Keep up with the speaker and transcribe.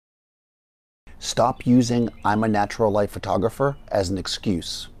Stop using "I'm a natural light photographer" as an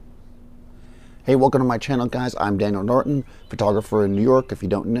excuse. Hey, welcome to my channel, guys. I'm Daniel Norton, photographer in New York. If you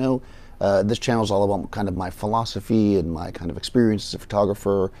don't know, this channel is all about kind of my philosophy and my kind of experience as a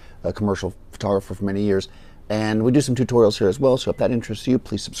photographer, a commercial photographer for many years. And we do some tutorials here as well, so if that interests you,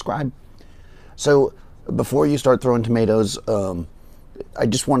 please subscribe. So before you start throwing tomatoes, I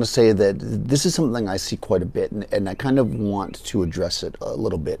just want to say that this is something I see quite a bit, and I kind of want to address it a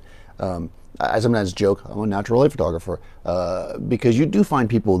little bit. I sometimes joke, I'm a natural light photographer, because you do find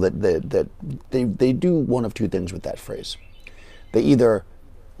people that they do one of two things with that phrase. They either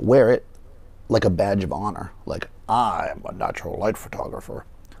wear it like a badge of honor, like I'm a natural light photographer,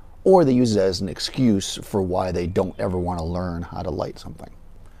 or they use it as an excuse for why they don't ever want to learn how to light something.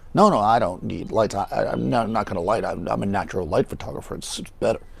 No, I don't need lights. I'm not going to light. I'm a natural light photographer. It's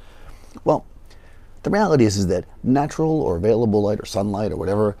better. Well, the reality is that natural or available light or sunlight or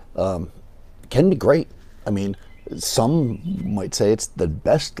whatever can be great. I mean, some might say it's the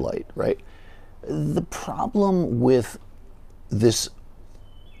best light, right? The problem with this,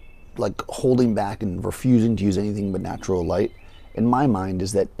 like, holding back and refusing to use anything but natural light, in my mind,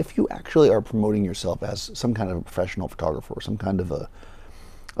 is that if you actually are promoting yourself as some kind of a professional photographer or some kind of a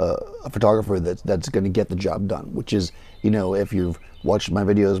photographer that's going to get the job done, which is, you know, if you've watched my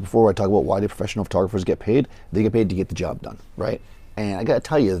videos before, I talk about why do professional photographers get paid. They get paid to get the job done, right? And I got to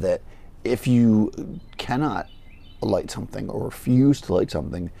tell you that if you cannot light something or refuse to light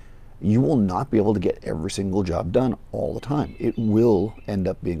something, you will not be able to get every single job done all the time. It will end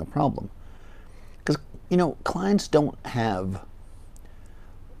up being a problem because, you know, clients don't have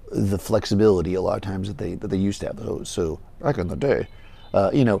the flexibility a lot of times that they used to have. So back in the day,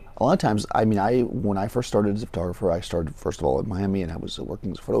 you know, a lot of times, I mean, when I first started as a photographer, I started first of all in Miami, and I was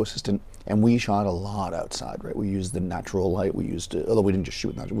working as a photo assistant, and we shot a lot outside, right? We used the natural light. We used, although we didn't just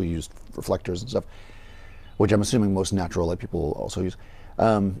shoot natural, we used reflectors and stuff, which I'm assuming most natural light people also use.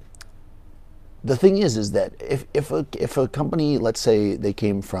 The thing is that if a company, let's say they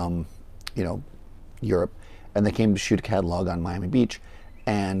came from, you know, Europe, and they came to shoot a catalog on Miami Beach,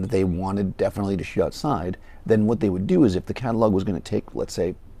 and they wanted definitely to shoot outside, then what they would do is if the catalog was going to take, let's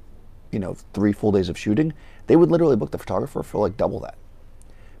say, you know, 3 full days of shooting, they would literally book the photographer for like double that,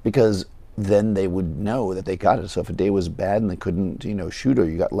 because then they would know that they got it. So if a day was bad and they couldn't, you know, shoot, or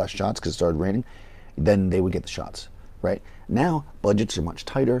you got less shots because it started raining, then they would get the shots, right? Now budgets are much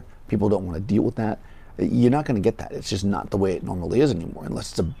tighter. People don't want to deal with that. You're not going to get that. It's just not the way it normally is anymore,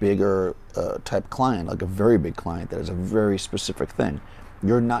 unless it's a bigger type client, like a very big client that is a very specific thing.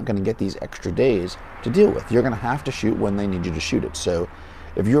 You're not going to get these extra days to deal with. You're going to have to shoot when they need you to shoot it. So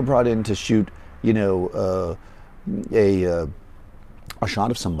if you're brought in to shoot, you know, a shot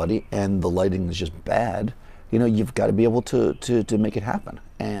of somebody and the lighting is just bad, you know, you've got to be able to make it happen.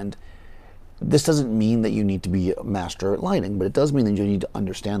 And this doesn't mean that you need to be a master at lighting, but it does mean that you need to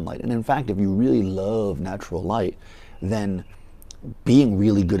understand light. And in fact, if you really love natural light, then being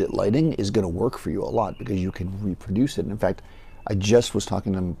really good at lighting is going to work for you a lot, because you can reproduce it. And in fact, I just was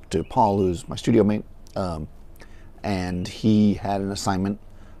talking to Paul, who's my studio mate, and he had an assignment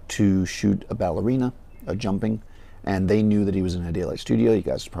to shoot a ballerina, jumping, and they knew that he was in a daylight studio. You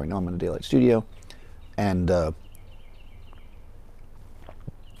guys probably know I'm in a daylight studio. And,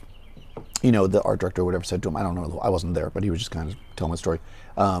 you know, the art director or whatever said to him, I don't know, I wasn't there, but he was just kind of telling the story,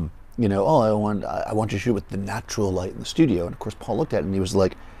 you know, oh, I want you to shoot with the natural light in the studio. And of course, Paul looked at it and he was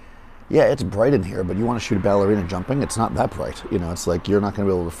like, yeah, it's bright in here, but you want to shoot a ballerina jumping? It's not that bright. You know, it's like you're not going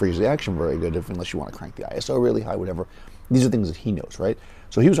to be able to freeze the action very good unless you want to crank the ISO really high, whatever. These are things that he knows, right?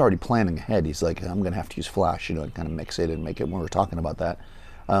 So he was already planning ahead. He's like, I'm going to have to use flash, you know, and kind of mix it and make it when we were talking about that.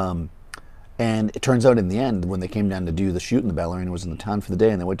 And it turns out in the end, when they came down to do the shoot and the ballerina was in the town for the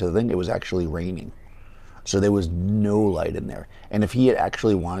day and they went to the thing, it was actually raining. So there was no light in there. And if he had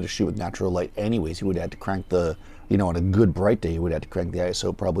actually wanted to shoot with natural light anyways, he would have had to crank the, you know, on a good bright day, he would have to crank the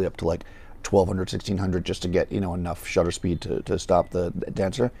ISO probably up to like 1200, 1600 just to get, you know, enough shutter speed to stop the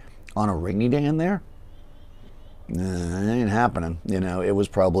dancer. On a rainy day in there, it ain't happening. You know, it was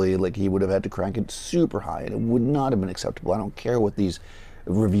probably like he would have had to crank it super high, and it would not have been acceptable. I don't care what these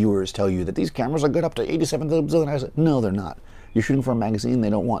reviewers tell you that these cameras are good up to 87 ISO. No, they're not. You're shooting for a magazine. They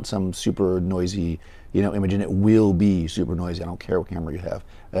don't want some super noisy, you know, image, and it will be super noisy. I don't care what camera you have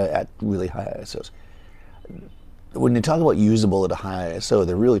at really high ISOs. When they talk about usable at a high ISO,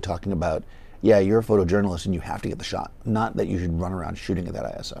 they're really talking about, yeah, you're a photojournalist and you have to get the shot, not that you should run around shooting at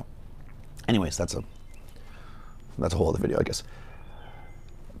that ISO. Anyways, that's a whole other video, I guess.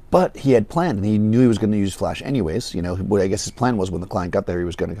 But he had planned, and he knew he was going to use flash anyways. You know, what I guess his plan was when the client got there, he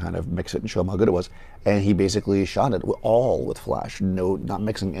was going to kind of mix it and show him how good it was. And he basically shot it all with flash, not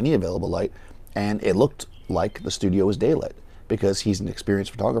mixing any available light. And it looked like the studio was daylit because he's an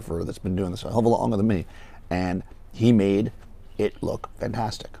experienced photographer that's been doing this a hell of a lot longer than me. And he made it look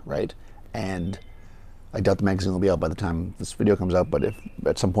fantastic, right? And I doubt the magazine will be out by the time this video comes out, but if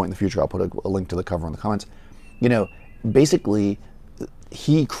at some point in the future I'll put a link to the cover in the comments. You know, basically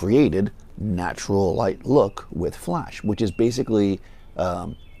he created natural light look with flash, which is basically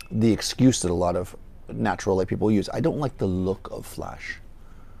the excuse that a lot of natural light people use. I don't like the look of flash.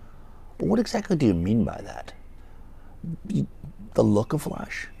 But what exactly do you mean by that? The look of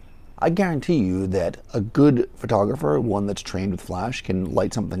flash? I guarantee you that a good photographer, one that's trained with flash, can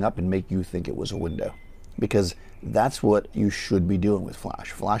light something up and make you think it was a window. Because that's what you should be doing with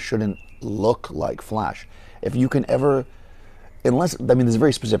flash. Flash shouldn't look like flash. If you can ever, unless, I mean, this is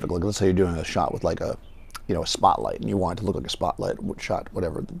very specific. Like, let's say you're doing a shot with like a, you know, a spotlight, and you want it to look like a spotlight shot,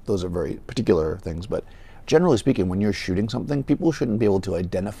 whatever. Those are very particular things. But generally speaking, when you're shooting something, people shouldn't be able to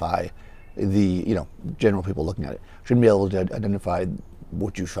identify the, you know, general people looking at it shouldn't be able to identify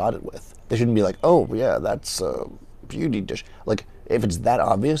what you shot it with. They shouldn't be like, oh yeah, that's a beauty dish. Like, if it's that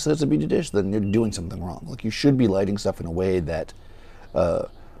obvious that it's a beauty dish, then you're doing something wrong. Like, you should be lighting stuff in a way that,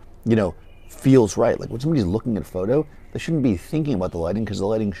 you know, feels right. Like, when somebody's looking at a photo, they shouldn't be thinking about the lighting, because the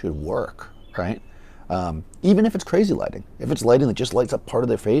lighting should work, right? Even if it's crazy lighting, if it's lighting that just lights up part of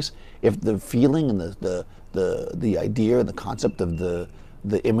their face, if the feeling and the idea and the concept of the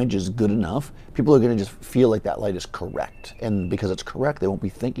image is good enough, people are going to just feel like that light is correct. And because it's correct, they won't be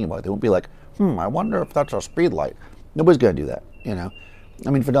thinking about it. They won't be like, I wonder if that's a speed light. Nobody's going to do that, you know? I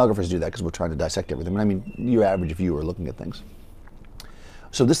mean, photographers do that because we're trying to dissect everything. But I mean, your average viewer looking at things.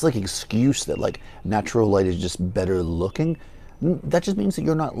 So this like excuse that like natural light is just better looking, that just means that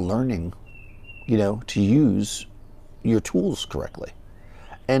you're not learning, you know, to use your tools correctly.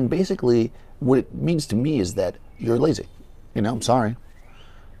 And basically what it means to me is that you're lazy. You know, I'm sorry.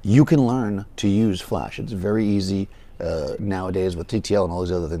 You can learn to use flash. It's very easy nowadays with TTL and all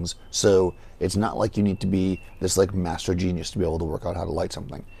these other things. So it's not like you need to be this like master genius to be able to work out how to light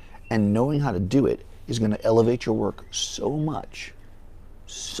something. And knowing how to do it is going to elevate your work so much,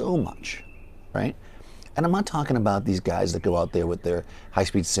 right? And I'm not talking about these guys that go out there with their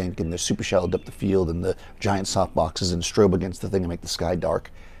high-speed sync and their super shallow depth of field and the giant softboxes and strobe against the thing and make the sky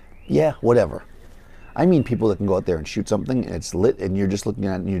dark. Yeah, whatever. I mean people that can go out there and shoot something and it's lit and you're just looking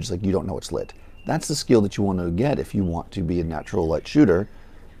at it and you're just like, you don't know it's lit. That's the skill that you want to get if you want to be a natural light shooter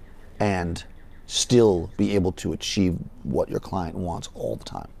and still be able to achieve what your client wants all the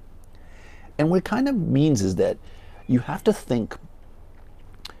time. And what it kind of means is that you have to think,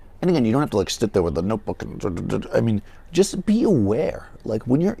 and again, you don't have to like sit there with a notebook and, I mean, just be aware. Like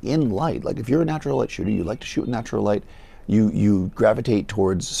when you're in light, like if you're a natural light shooter, you like to shoot natural light, you gravitate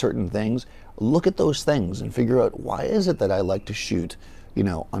towards certain things, look at those things and figure out, why is it that I like to shoot, you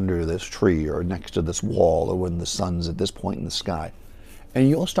know, under this tree or next to this wall or when the sun's at this point in the sky. And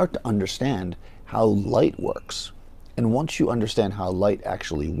you'll start to understand how light works. And once you understand how light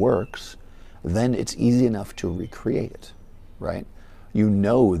actually works, then it's easy enough to recreate it, right? You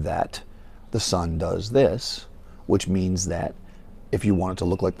know that the sun does this, which means that if you want it to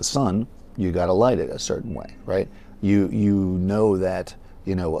look like the sun, you got to light it a certain way, right? You know that,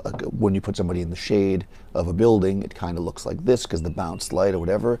 you know, when you put somebody in the shade of a building, it kind of looks like this because the bounced light or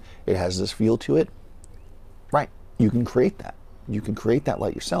whatever, it has this feel to it. Right. You can create that. You can create that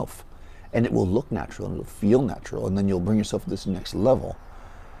light yourself. And it will look natural and it'll feel natural, and then you'll bring yourself to this next level.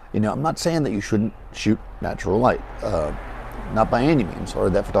 You know, I'm not saying that you shouldn't shoot natural light. Not by any means, or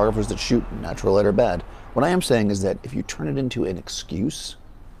that photographers that shoot natural light are bad. What I am saying is that if you turn it into an excuse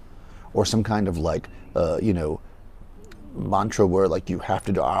or some kind of like, you know, mantra where like you have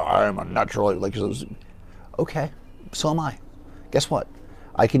to do, I am a natural light, like, okay, so am I. Guess what?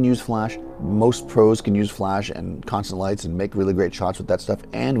 I can use flash. Most pros can use flash and constant lights and make really great shots with that stuff.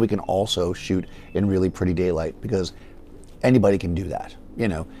 And we can also shoot in really pretty daylight because anybody can do that. You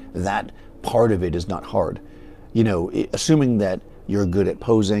know, that part of it is not hard. You know, assuming that you're good at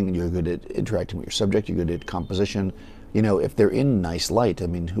posing and you're good at interacting with your subject, you're good at composition, you know, if they're in nice light, I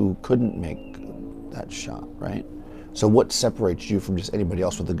mean, who couldn't make that shot, right? So what separates you from just anybody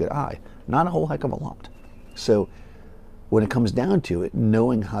else with a good eye? Not a whole heck of a lot. So when it comes down to it,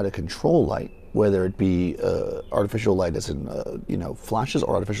 knowing how to control light, whether it be artificial light as in, you know, flashes,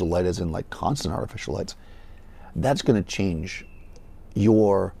 or artificial light as in like constant artificial lights, that's going to change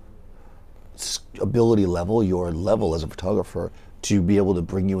your ability level, your level as a photographer, to be able to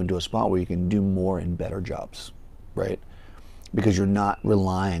bring you into a spot where you can do more and better jobs, right? Because you're not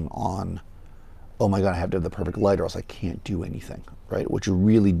relying on, oh my God, I have to have the perfect light or else I can't do anything, right? What you're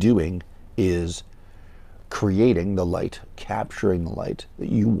really doing is creating the light, capturing the light that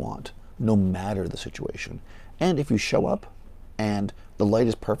you want, no matter the situation. And if you show up and the light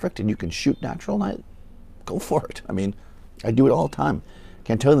is perfect and you can shoot natural light, go for it. I mean, I do it all the time.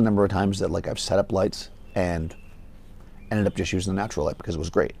 Can't tell you the number of times that like I've set up lights and ended up just using the natural light because it was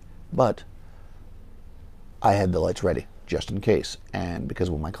great. But I had the lights ready just in case. And because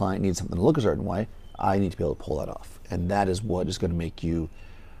when my client needs something to look a certain way, I need to be able to pull that off. And that is what is going to make you,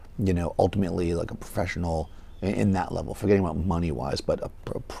 you know, ultimately like a professional in that level, forgetting about money-wise, but a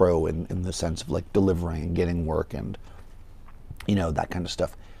pro in the sense of like delivering and getting work and, you know, that kind of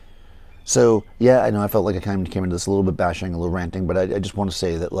stuff. So, yeah, I know I felt like I kind of came into this a little bit bashing, a little ranting, but I just want to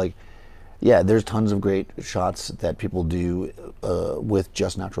say that, like, yeah, there's tons of great shots that people do with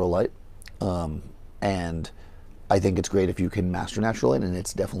just natural light. And I think it's great if you can master natural light, and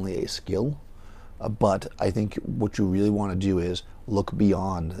it's definitely a skill. But I think what you really want to do is look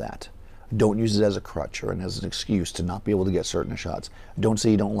beyond that. Don't use it as a crutch or as an excuse to not be able to get certain shots. Don't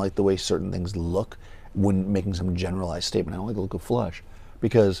say you don't like the way certain things look when making some generalized statement. I don't like the look of flash,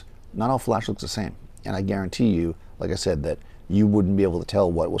 because not all flash looks the same. And I guarantee you, like I said, that you wouldn't be able to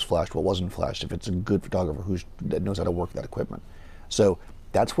tell what was flashed, what wasn't flashed, if it's a good photographer that knows how to work that equipment. So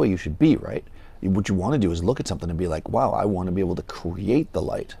that's where you should be, right? What you want to do is look at something and be like, wow, I want to be able to create the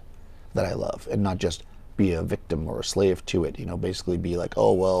light that I love, and not just be a victim or a slave to it. You know, basically be like,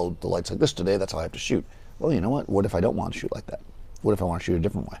 oh, well, the light's like this today, that's how I have to shoot. Well, you know what? What if I don't want to shoot like that? What if I want to shoot a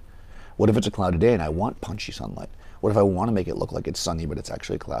different way? What if it's a cloudy day and I want punchy sunlight? What if I want to make it look like it's sunny, but it's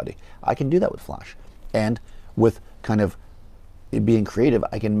actually cloudy? I can do that with flash. And with kind of it being creative,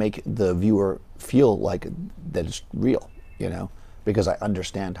 I can make the viewer feel like that it's real, you know, because I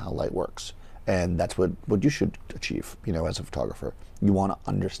understand how light works. And that's what you should achieve, you know, as a photographer. You want to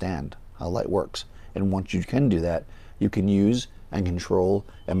understand how light works. And once you can do that, you can use and control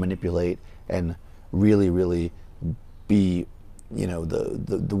and manipulate and really, really be, you know,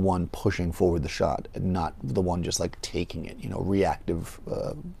 the one pushing forward the shot, and not the one just like taking it, you know, reactive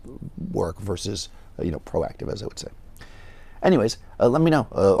work versus, you know, proactive, as I would say. Anyways, let me know,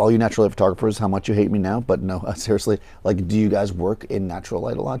 all you natural light photographers, how much you hate me now. But no, seriously, like, do you guys work in natural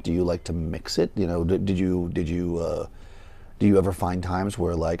light a lot? Do you like to mix it? You know, do you ever find times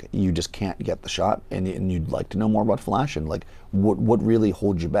where like you just can't get the shot, and you'd like to know more about flash, and like what really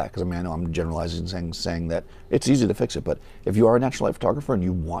holds you back? Because I mean, I know I'm generalizing, saying that it's easy to fix it, but if you are a natural light photographer and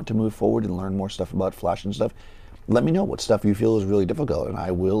you want to move forward and learn more stuff about flash and stuff, let me know what stuff you feel is really difficult, and I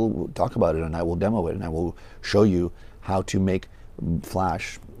will talk about it, and I will demo it, and I will show you how to make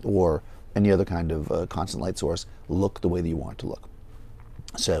flash or any other kind of constant light source look the way that you want it to look.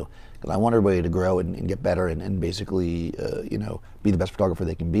 So, because I want everybody to grow and get better, and basically, you know, be the best photographer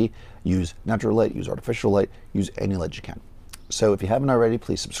they can be. Use natural light, use artificial light, use any light you can. So if you haven't already,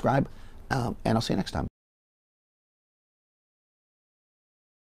 please subscribe, and I'll see you next time.